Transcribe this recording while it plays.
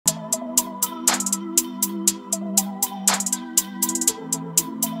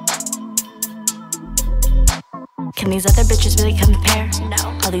Can these other bitches really compare?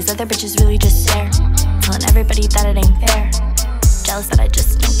 No. All these other bitches really just stare, telling everybody that it ain't fair. Jealous that I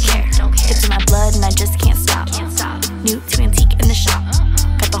just don't care. It's in my blood and I just can't stop. New to antique in the shop.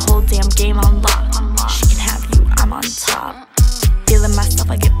 Got the whole damn game on lock. She can have you, I'm on top. Feeling myself,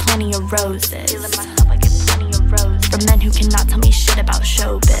 I get plenty of roses. From men who cannot tell me shit about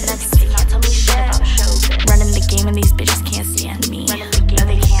showbiz. Running the game and these bitches can't stand me. No,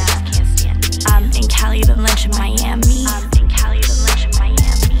 they can't. I'm in Cali, then Lynch in Miami.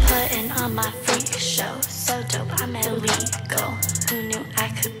 Putting on my freak show, so dope, I'm illegal. Who knew I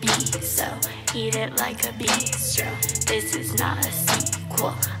could be so? Eat it like a bistro. This is not a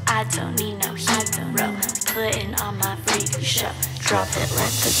sequel. I don't need no hero. Putting on my freak show. Drop it,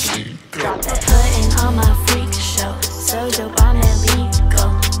 let the beat drop it. Putting on my freak show, so dope, I'm illegal.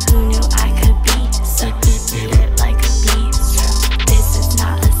 Who knew I could be so? Eat it like a bistro. This is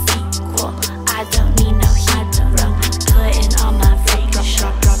not a sequel. I don't need no hero. Putting on my freak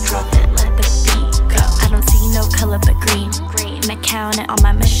show. Drop it, let the beat go. I don't see no color but green. And I count it on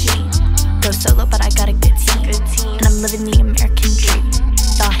my machine. Go solo, but I got a good team. And I'm living the American dream.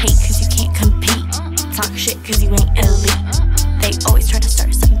 Y'all hate cause you can't compete. Talk shit cause you ain't elite. They always try to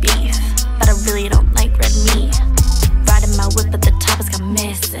start some beef, but I really don't like red meat. Riding my whip but the top has got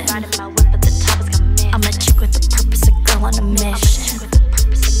missing. I'm a chick with a purpose, a girl on a mission.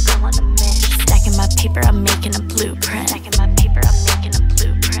 Stacking my paper, I'm making a blueprint.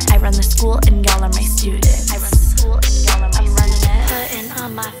 I run the school and y'all are my students. I'm running it. Putting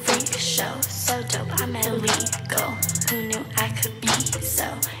on my freak show, so dope, I'm illegal. Who knew I could be so?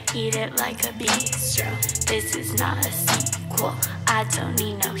 Eat it like a bistro. This is not a sequel. I don't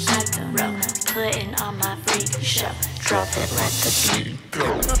need no hero. Putting on my freak show. Drop it, let the beat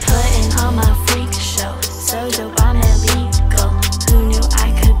go.